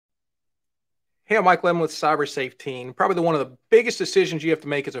Hey, I'm Mike Lemon with Cyber Safe Teen. Probably one of the biggest decisions you have to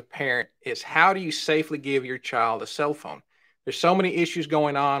make as a parent is how do you safely give your child a cell phone? There's so many issues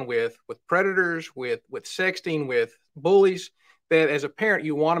going on with predators, with sexting, with bullies, that as a parent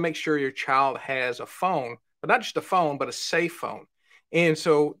you want to make sure your child has a phone, but not just a phone, but a safe phone. And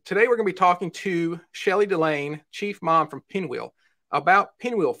so today we're going to be talking to Shelley Delayne, Chief Mom from Pinwheel, about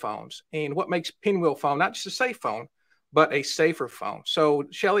Pinwheel phones and what makes Pinwheel phone not just a safe phone, but a safer phone. So,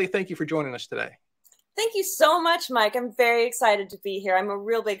 Shelley, thank you for joining us today. Thank you so much, Mike. I'm very excited to be here. I'm a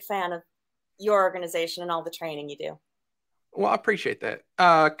real big fan of your organization and all the training you do. Well, I appreciate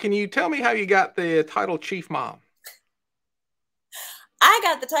that. Can you tell me how you got the title Chief Mom? I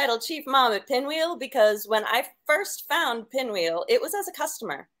got the title Chief Mom at Pinwheel because when I first found Pinwheel, it was as a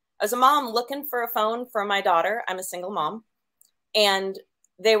customer. I was a mom looking for a phone for my daughter. I'm a single mom. And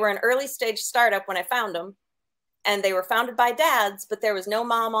they were an early stage startup when I found them. And they were founded by dads, but there was no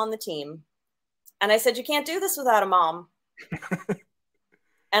mom on the team. And I said, you can't do this without a mom.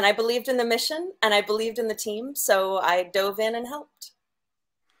 And I believed in the mission and I believed in the team. So I dove in and helped.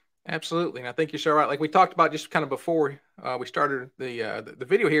 Absolutely. And I think you're so right. Like we talked about just kind of before we started the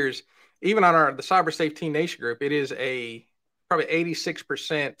video here is even on the Cyber Safe Teen Nation group, it is probably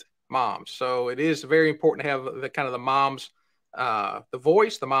 86% moms. So it is very important to have the kind of the mom's the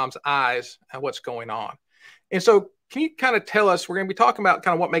voice, the mom's eyes and what's going on. And so can you kind of tell us, we're going to be talking about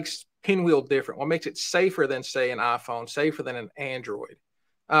kind of what makes Pinwheel different, what makes it safer than, say, an iPhone, safer than an Android.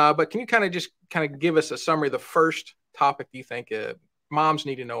 But can you kind of give us a summary of the first topic you think moms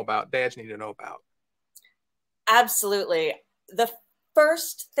need to know about, dads need to know about? Absolutely. The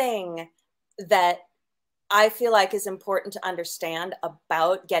first thing that I feel like is important to understand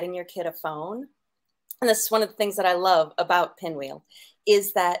about getting your kid a phone, and this is one of the things that I love about Pinwheel,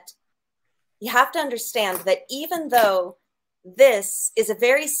 is that you have to understand that even though this is a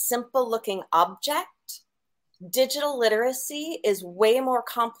very simple looking object, digital literacy is way more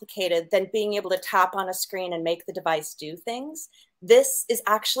complicated than being able to tap on a screen and make the device do things. This is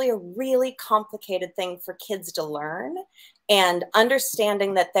actually a really complicated thing for kids to learn, and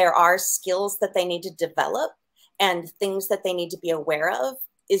understanding that there are skills that they need to develop and things that they need to be aware of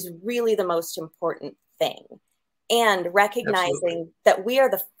is really the most important thing. And recognizing Absolutely. that we are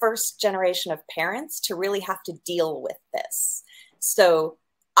the first generation of parents to really have to deal with this. So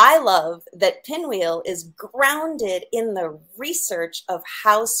I love that Pinwheel is grounded in the research of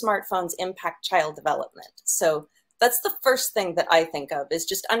how smartphones impact child development. So that's the first thing that I think of, is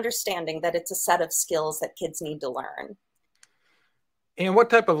just understanding that it's a set of skills that kids need to learn. And what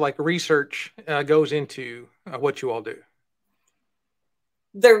type of like research goes into what you all do?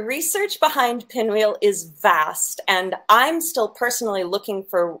 The research behind Pinwheel is vast, and I'm still personally looking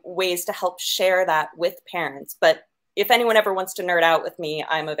for ways to help share that with parents. But if anyone ever wants to nerd out with me,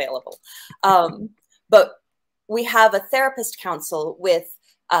 I'm available. But we have a therapist council with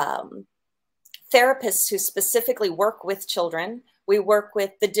therapists who specifically work with children. We work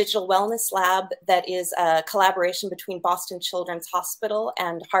with the Digital Wellness Lab, that is a collaboration between Boston Children's Hospital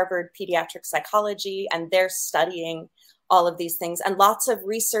and Harvard Pediatric Psychology, and they're studying all of these things. And lots of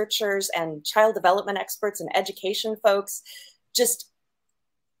researchers and child development experts and education folks, just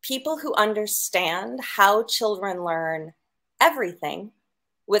people who understand how children learn everything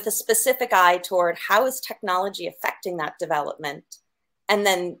with a specific eye toward how is technology affecting that development. And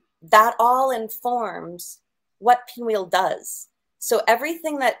then that all informs what Pinwheel does. So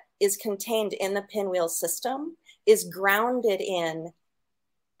everything that is contained in the Pinwheel system is grounded in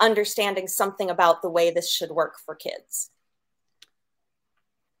understanding something about the way this should work for kids.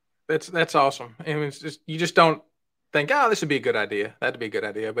 That's awesome. And it's just, you just don't think, oh, this would be a good idea. That'd be a good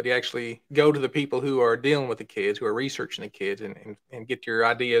idea. But you actually go to the people who are dealing with the kids, who are researching the kids, and get your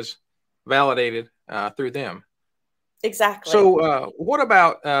ideas validated through them. Exactly. So what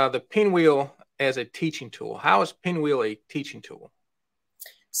about the Pinwheel as a teaching tool? How is Pinwheel a teaching tool?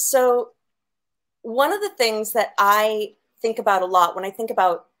 So one of the things that I think about a lot when I think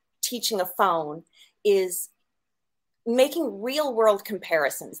about teaching a phone is making real world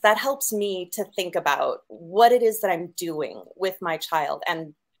comparisons. That helps me to think about what it is that I'm doing with my child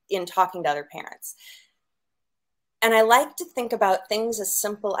and in talking to other parents. And I like to think about things as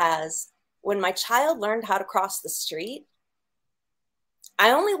simple as, when my child learned how to cross the street,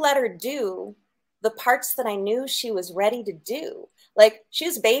 I only let her do the parts that I knew she was ready to do. Like, she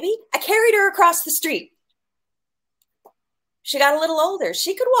was a baby, I carried her across the street. She got a little older.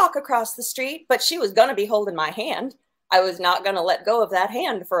 She could walk across the street, but she was going to be holding my hand. I was not going to let go of that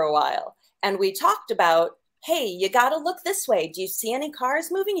hand for a while. And we talked about, hey, you got to look this way. Do you see any cars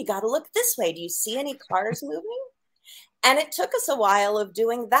moving? You got to look this way. Do you see any cars moving? And it took us a while of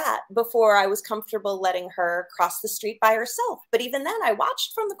doing that before I was comfortable letting her cross the street by herself. But even then, I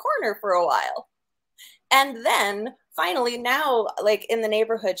watched from the corner for a while. And then finally, now, like in the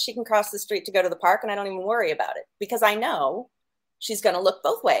neighborhood, she can cross the street to go to the park, and I don't even worry about it because I know she's going to look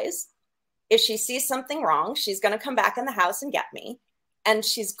both ways. If she sees something wrong, she's going to come back in the house and get me. And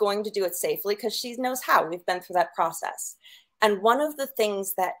she's going to do it safely because she knows how. We've been through that process. And one of the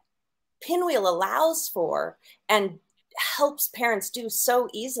things that Pinwheel allows for and helps parents do so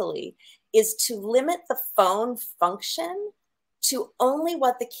easily is to limit the phone function to only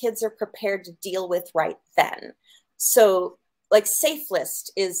what the kids are prepared to deal with right then. So like Safe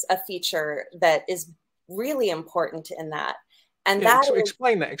List is a feature that is really important in that. And Yeah, that is,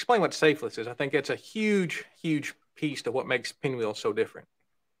 explain that. Explain what Safe List is. I think it's a huge, huge piece to what makes Pinwheel so different.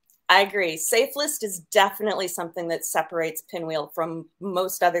 I agree. Safe List is definitely something that separates Pinwheel from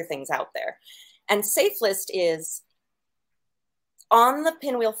most other things out there. And Safe List is on the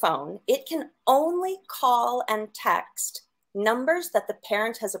Pinwheel phone. It can only call and text numbers that the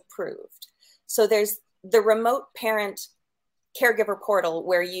parent has approved. So there's the remote parent caregiver portal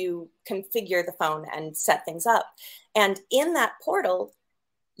where you configure the phone and set things up. And in that portal,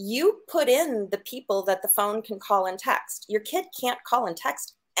 you put in the people that the phone can call and text. Your kid can't call and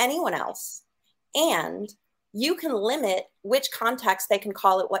text anyone else. And you can limit which contacts they can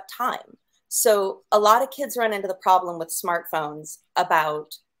call at what time. So a lot of kids run into the problem with smartphones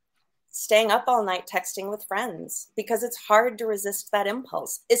about staying up all night texting with friends because it's hard to resist that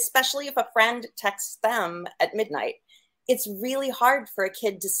impulse, especially if a friend texts them at midnight. It's really hard for a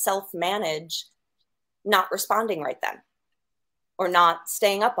kid to self-manage not responding right then or not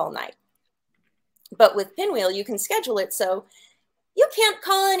staying up all night. But with Pinwheel, you can schedule it so you can't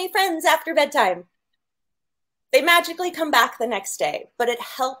call any friends after bedtime. They magically come back the next day, but it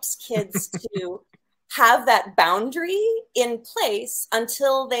helps kids to have that boundary in place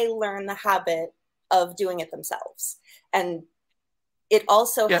until they learn the habit of doing it themselves. And it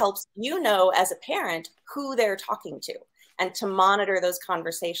also helps you know as a parent who they're talking to and to monitor those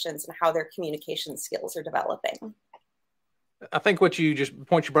conversations and how their communication skills are developing. I think what you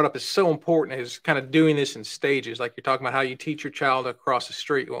brought up is so important, is kind of doing this in stages. Like you're talking about how you teach your child to cross the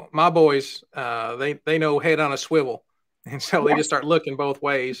street. Well, my boys, they know head on a swivel. And so they just start looking both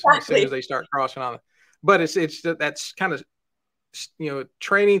ways as soon as they start crossing on it. But that's kind of,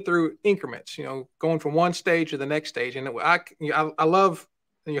 training through increments, going from one stage to the next stage. And I love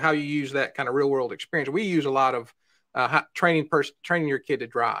how you use that kind of real world experience. We use a lot of training your kid to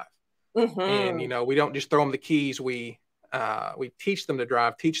drive. Mm-hmm. And, we don't just throw them the keys. We teach them to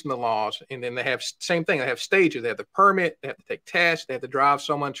drive, teach them the laws, and then they have same thing. They have stages. They have the permit. They have to take tests. They have to drive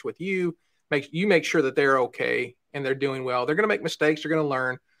so much with you. Make sure that they're okay and they're doing well. They're going to make mistakes. They're going to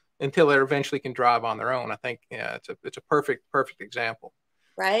learn until they eventually can drive on their own. I think it's a perfect example.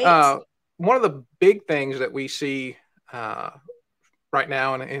 Right. One of the big things that we see right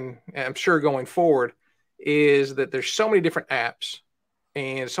now, and I'm sure going forward, is that there's so many different apps.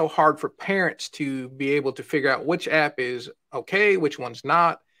 And it's so hard for parents to be able to figure out which app is okay, which one's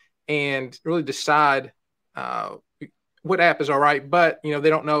not, and really decide what app is all right. But, they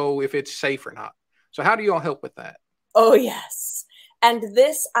don't know if it's safe or not. So how do you all help with that? Oh, yes. And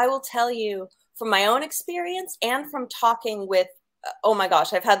this, I will tell you from my own experience and from talking with, oh my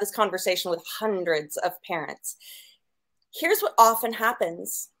gosh, I've had this conversation with hundreds of parents. Here's what often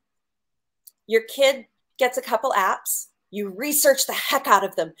happens. Your kid gets a couple apps. You research the heck out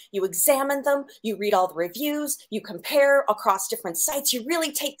of them. You examine them. You read all the reviews. You compare across different sites. You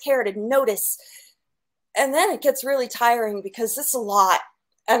really take care to notice. And then it gets really tiring because this is a lot.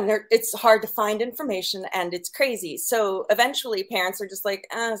 And it's hard to find information and it's crazy. So eventually parents are just like,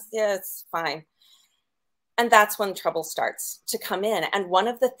 yeah, it's fine. And that's when trouble starts to come in. And one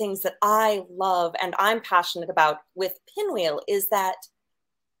of the things that I love and I'm passionate about with Pinwheel is that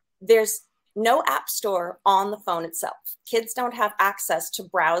there's no app store on the phone itself. Kids don't have access to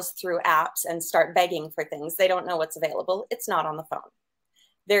browse through apps and start begging for things. They don't know what's available. It's not on the phone.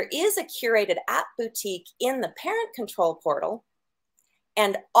 There is a curated app boutique in the parent control portal,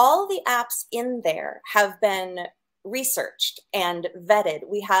 and all the apps in there have been researched and vetted.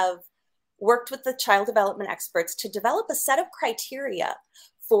 We have worked with the child development experts to develop a set of criteria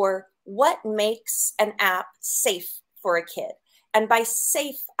for what makes an app safe for a kid. And by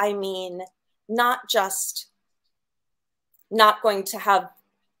safe, I mean not just not going to have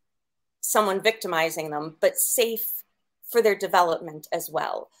someone victimizing them, but safe for their development as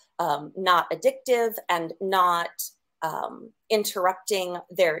well. Not addictive and not interrupting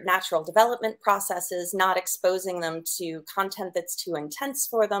their natural development processes, not exposing them to content that's too intense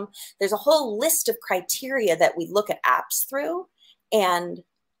for them. There's a whole list of criteria that we look at apps through, and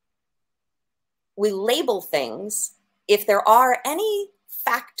we label things if there are any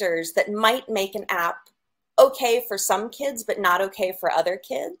factors that might make an app okay for some kids, but not okay for other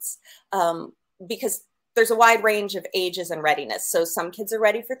kids, because there's a wide range of ages and readiness. So some kids are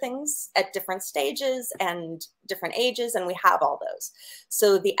ready for things at different stages and different ages, and we have all those.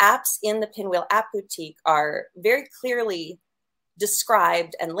 So the apps in the Pinwheel App Boutique are very clearly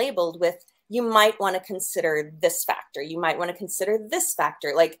described and labeled with, you might want to consider this factor. You might want to consider this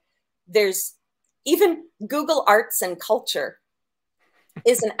factor. Like, there's even Google Arts and Culture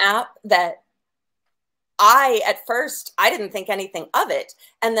is an app that at first, I didn't think anything of it.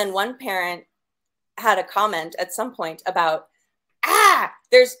 And then one parent had a comment at some point about,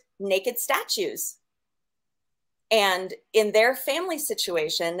 there's naked statues. And in their family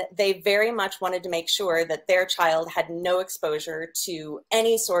situation, they very much wanted to make sure that their child had no exposure to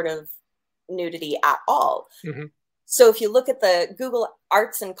any sort of nudity at all. Mm-hmm. So if you look at the Google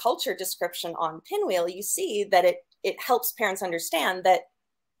Arts and Culture description on Pinwheel, you see that it helps parents understand that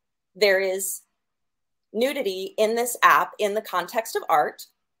there is nudity in this app in the context of art.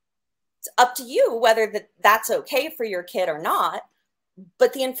 It's up to you whether that's okay for your kid or not,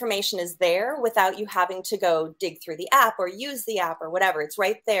 but the information is there without you having to go dig through the app or use the app or whatever. It's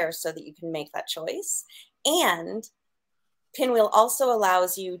right there so that you can make that choice. And Pinwheel also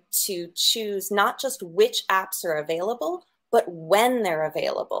allows you to choose not just which apps are available, but when they're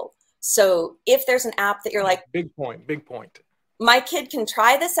available. So if there's an app that you're like, big point. My kid can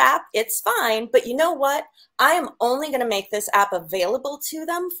try this app, it's fine, but you know what? I am only going to make this app available to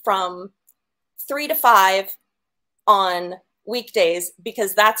them from 3 to 5 on weekdays,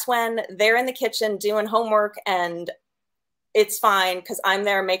 because that's when they're in the kitchen doing homework and it's fine because I'm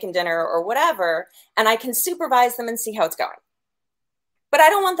there making dinner or whatever, and I can supervise them and see how it's going. But I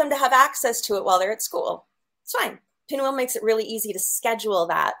don't want them to have access to it while they're at school. It's fine. Pinwheel makes it really easy to schedule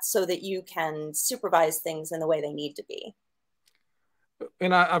that so that you can supervise things in the way they need to be.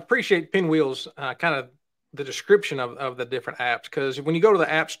 And I appreciate Pinwheel's kind of the description of the different apps, because when you go to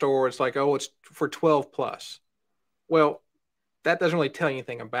the app store, it's like, oh, it's for 12 plus. Well, that doesn't really tell you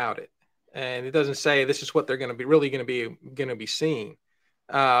anything about it, and it doesn't say this is what they're going to be seeing.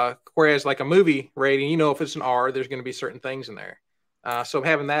 Whereas like a movie rating, you know, if it's an R, there's going to be certain things in there. So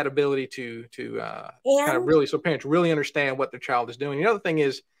having that ability to kind of really, so parents really understand what their child is doing. The other thing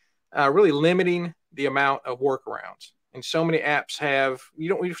is really limiting the amount of workarounds. And so many apps have,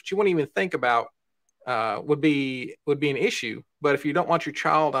 you wouldn't even think about would be an issue. But if you don't want your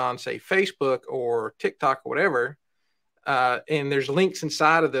child on, say, Facebook or TikTok or whatever, and there's links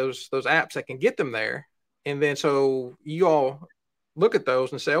inside of those apps that can get them there, and then so you all look at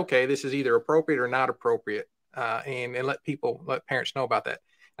those and say, okay, this is either appropriate or not appropriate, and let parents know about that.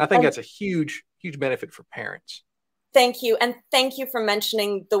 And I think that's a huge benefit for parents. Thank you. And thank you for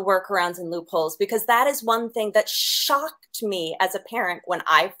mentioning the workarounds and loopholes, because that is one thing that shocked me as a parent when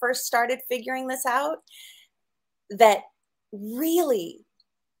I first started figuring this out, that really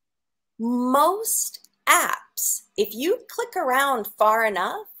most apps, if you click around far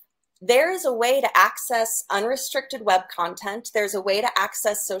enough, there is a way to access unrestricted web content. There's a way to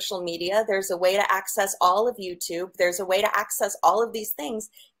access social media. There's a way to access all of YouTube. There's a way to access all of these things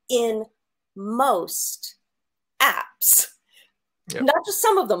in most apps. Yep. Not just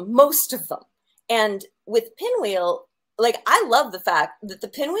some of them, most of them. And with Pinwheel, like, I love the fact that the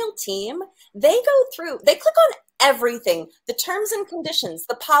Pinwheel team, they click on everything, the terms and conditions,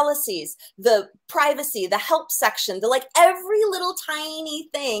 the policies, the privacy, the help section, every little tiny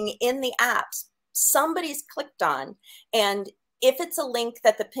thing in the apps somebody's clicked on. And if it's a link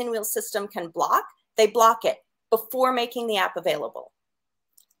that the Pinwheel system can block, they block it before making the app available.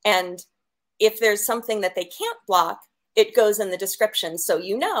 And if there's something that they can't block, it goes in the description. So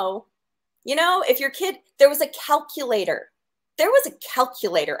if your kid, there was a calculator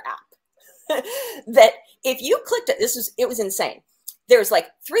app that if you clicked it, it was insane. There's 3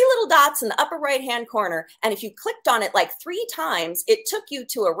 little dots in the upper right-hand corner. And if you clicked on it 3 times, it took you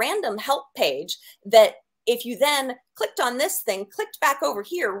to a random help page that if you then clicked on this thing, clicked back over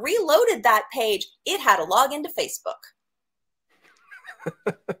here, reloaded that page, it had a login to Facebook.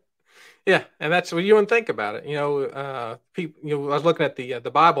 Yeah, and that's what you wouldn't think about it. People. I was looking at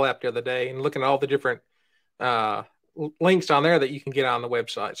the Bible app the other day and looking at all the different links on there that you can get on the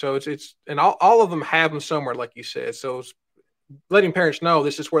website. So it's and all of them have them somewhere, like you said. So it's letting parents know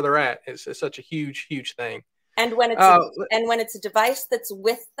this is where they're at. It's such a huge thing. And when it's a device that's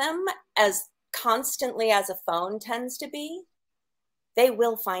with them, as constantly as a phone tends to be, they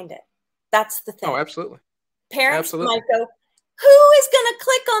will find it. That's the Oh, thing. absolutely. Parents Absolutely. might go, who is going to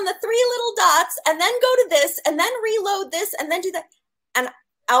click on the 3 little dots and then go to this and then reload this and then do that? And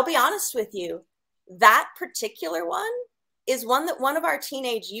I'll be honest with you, that particular one is one that one of our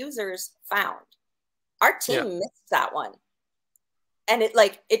teenage users found. Our team missed that one. And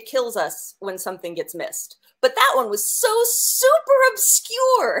it kills us when something gets missed. But that one was so super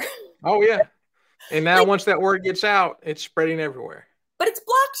obscure. Oh, yeah. And now Like, once that word gets out, it's spreading everywhere. but it's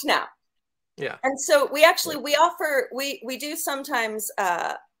blocked now. Yeah. And so we actually, we offer, we do sometimes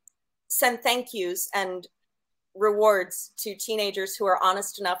send thank yous and rewards to teenagers who are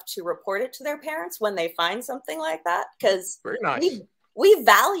honest enough to report it to their parents when they find something like that. Because very nice. We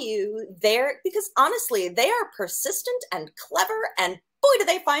value because honestly, they are persistent and clever, and boy, do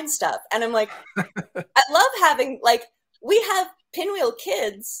they find stuff. And I'm like, I love having, like, we have Pinwheel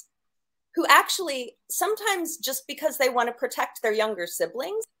kids who actually sometimes, just because they want to protect their younger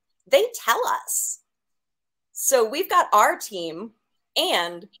siblings, they tell us. So we've got our team,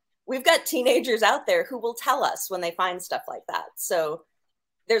 and we've got teenagers out there who will tell us when they find stuff like that. So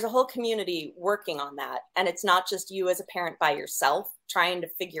there's a whole community working on that. And it's not just you as a parent by yourself trying to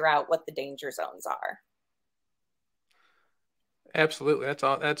figure out what the danger zones are. Absolutely. That's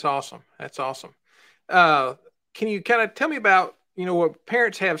awesome. That's awesome. Can you kind of tell me about, what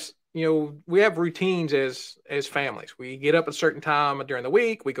parents have, we have routines as families. We get up at a certain time during the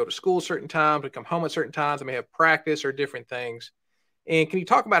week, we go to school certain times, we come home at certain times, and we have practice or different things. And can you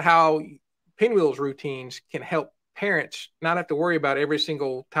talk about how Pinwheel's routines can help parents not have to worry about every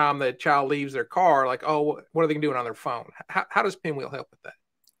single time the child leaves their car, like, oh, what are they doing on their phone? How does Pinwheel help with that?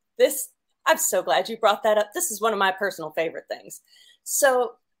 I'm so glad you brought that up. This is one of my personal favorite things.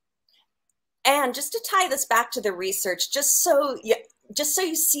 So, and just to tie this back to the research, just so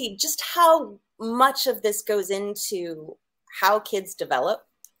you see just how much of this goes into how kids develop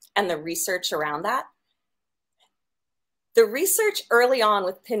and the research around that. The research early on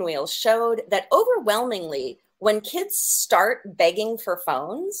with Pinwheel showed that overwhelmingly, when kids start begging for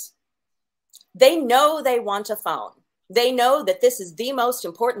phones, they know they want a phone. They know that this is the most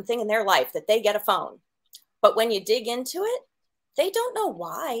important thing in their life, that they get a phone. But when you dig into it, they don't know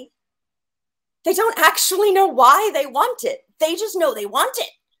why. They don't actually know why they want it. They just know they want it,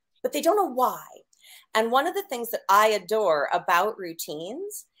 but they don't know why. And one of the things that I adore about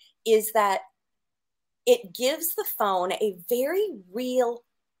routines is that it gives the phone a very real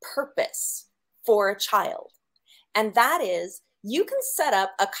purpose for a child. And that is, you can set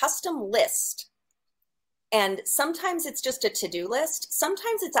up a custom list. And sometimes it's just a to-do list.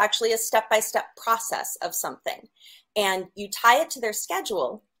 Sometimes it's actually a step-by-step process of something. And you tie it to their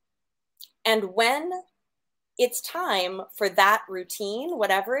schedule. And when it's time for that routine,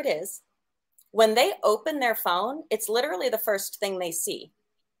 whatever it is, when they open their phone, it's literally the first thing they see.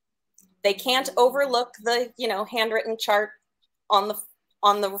 They can't overlook the, handwritten chart on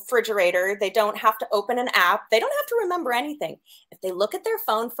the refrigerator. They don't have to open an app. They don't have to remember anything. If they look at their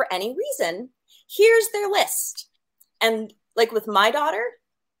phone for any reason, here's their list. And like with my daughter,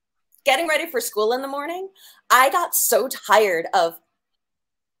 getting ready for school in the morning, I got so tired of,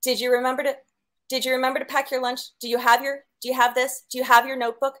 did you remember to pack your lunch? Do you have this? Do you have your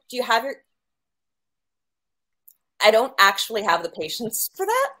notebook? Do you have your, I don't actually have the patience for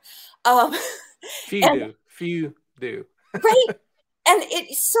that. Few do. Right. And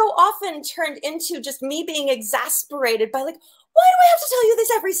it so often turned into just me being exasperated by, like, why do I have to tell you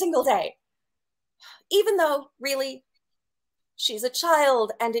this every single day? Even though really she's a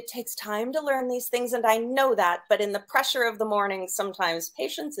child and it takes time to learn these things. And I know that, but in the pressure of the morning, sometimes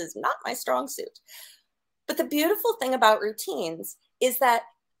patience is not my strong suit. But the beautiful thing about routines is that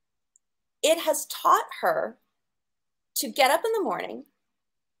it has taught her to get up in the morning,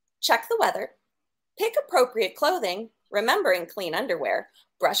 check the weather, pick appropriate clothing, remembering clean underwear,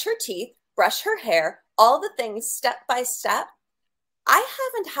 brush her teeth, brush her hair, all the things step by step. I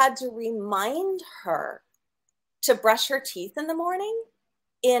haven't had to remind her to brush her teeth in the morning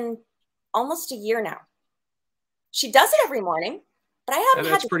in almost a year now. She does it every morning, but I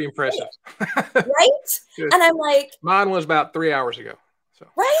haven't had to. That's pretty impressive. Right? And I'm like, mine was about 3 hours ago. So.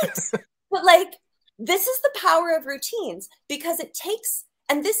 Right. But like, this is the power of routines, because it takes,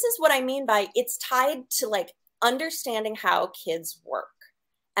 and this is what I mean by it's tied to like understanding how kids work.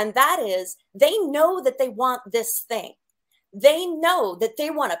 And that is, they know that they want this thing. They know that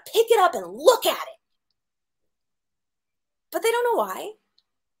they want to pick it up and look at it. But they don't know why.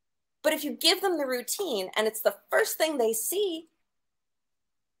 But if you give them the routine and it's the first thing they see,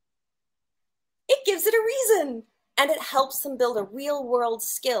 it gives it a reason. and it helps them build a real world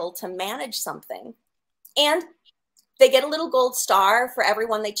skill to manage something. And they get a little gold star for every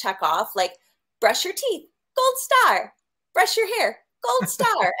one they check off, like brush your teeth, gold star, brush your hair, gold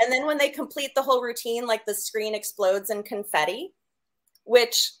star. And then when they complete the whole routine, like the screen explodes in confetti,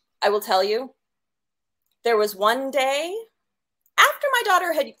 which I will tell you, there was one day after my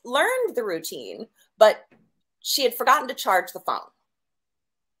daughter had learned the routine, but she had forgotten to charge the phone.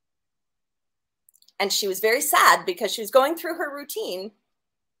 And she was very sad because she was going through her routine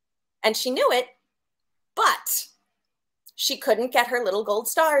and she knew it, but she couldn't get her little gold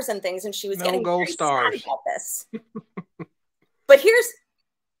stars and things. And she was getting gold very stars sad about this. But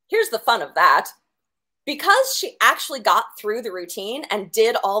here's the fun of that. Because she actually got through the routine and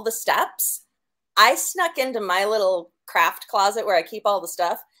did all the steps, I snuck into my little craft closet where I keep all the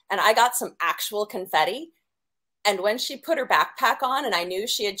stuff, and I got some actual confetti. And when she put her backpack on and I knew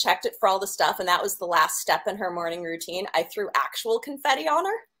she had checked it for all the stuff and that was the last step in her morning routine, I threw actual confetti on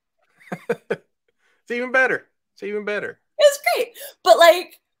her. It's even better. It's even better. It was great. But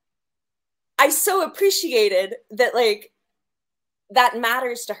like, I so appreciated that, like, that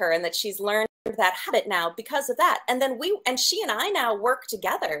matters to her and that she's learned that habit now because of that. And then she and I now work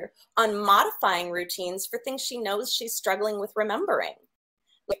together on modifying routines for things she knows she's struggling with remembering.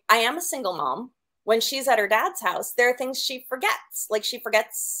 Like, I am a single mom. When she's at her dad's house, there are things she forgets. Like, she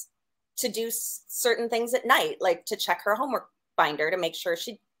forgets to do certain things at night, like to check her homework binder to make sure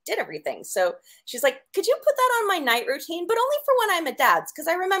she did everything. So she's like, could you put that on my night routine, but only for when I'm at dad's, because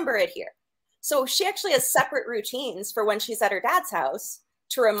I remember it here. So she actually has separate routines for when she's at her dad's house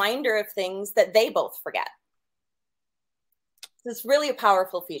to remind her of things that they both forget. It's really a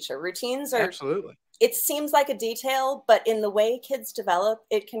powerful feature. Routines are absolutely. It seems like a detail, but in the way kids develop,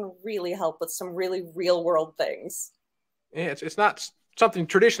 it can really help with some really real world things. Yeah, it's not something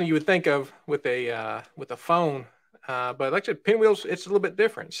traditionally you would think of with a phone, but like I said, Pinwheels, it's a little bit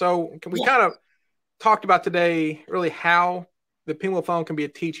different. So we kind of talked about today really how the Pinwheel phone can be a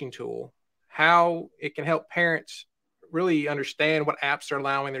teaching tool, how it can help parents really understand what apps they're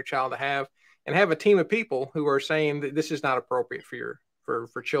allowing their child to have, and have a team of people who are saying that this is not appropriate for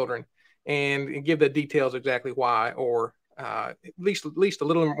children, and give the details exactly why, or at least a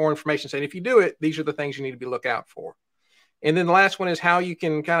little more information saying if you do it, these are the things you need to be look out for. And then the last one is how you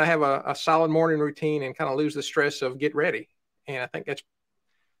can kind of have a solid morning routine and kind of lose the stress of get ready. And I think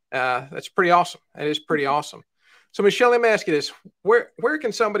that's pretty awesome. That is pretty awesome. So Michelle, let me ask you this: where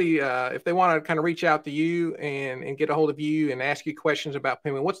can somebody, if they want to kind of reach out to you and get a hold of you and ask you questions about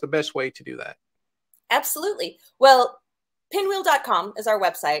Pinwheel, what's the best way to do that? Absolutely. Well, pinwheel.com is our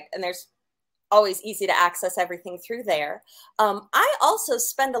website, and there's always easy to access everything through there. I also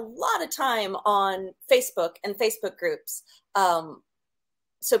spend a lot of time on Facebook and Facebook groups.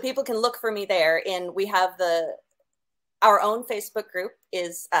 So people can look for me there. We have our own Facebook group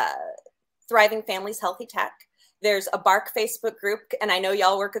is Thriving Families Healthy Tech. There's a Bark Facebook group, and I know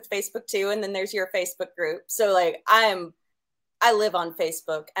y'all work with Facebook too. And then there's your Facebook group. So like I live on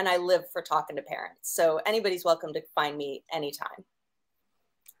Facebook and I live for talking to parents. So anybody's welcome to find me anytime.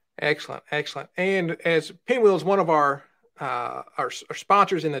 Excellent, excellent. And as Pinwheel is one of our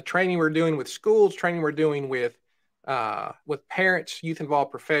sponsors in the training we're doing with schools, training we're doing with parents, youth involved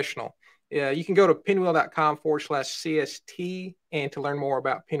professional, you can go to pinwheel.com/CST and to learn more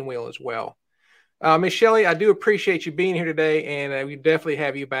about Pinwheel as well. Ms. Shelley, I do appreciate you being here today, and we definitely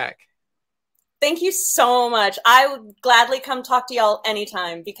have you back. Thank you so much. I would gladly come talk to y'all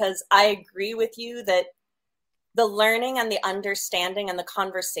anytime, because I agree with you that the learning and the understanding and the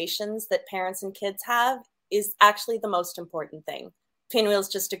conversations that parents and kids have is actually the most important thing. Pinwheel is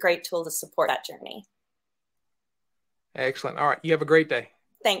just a great tool to support that journey. Excellent. All right. You have a great day.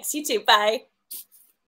 Thanks. You too. Bye.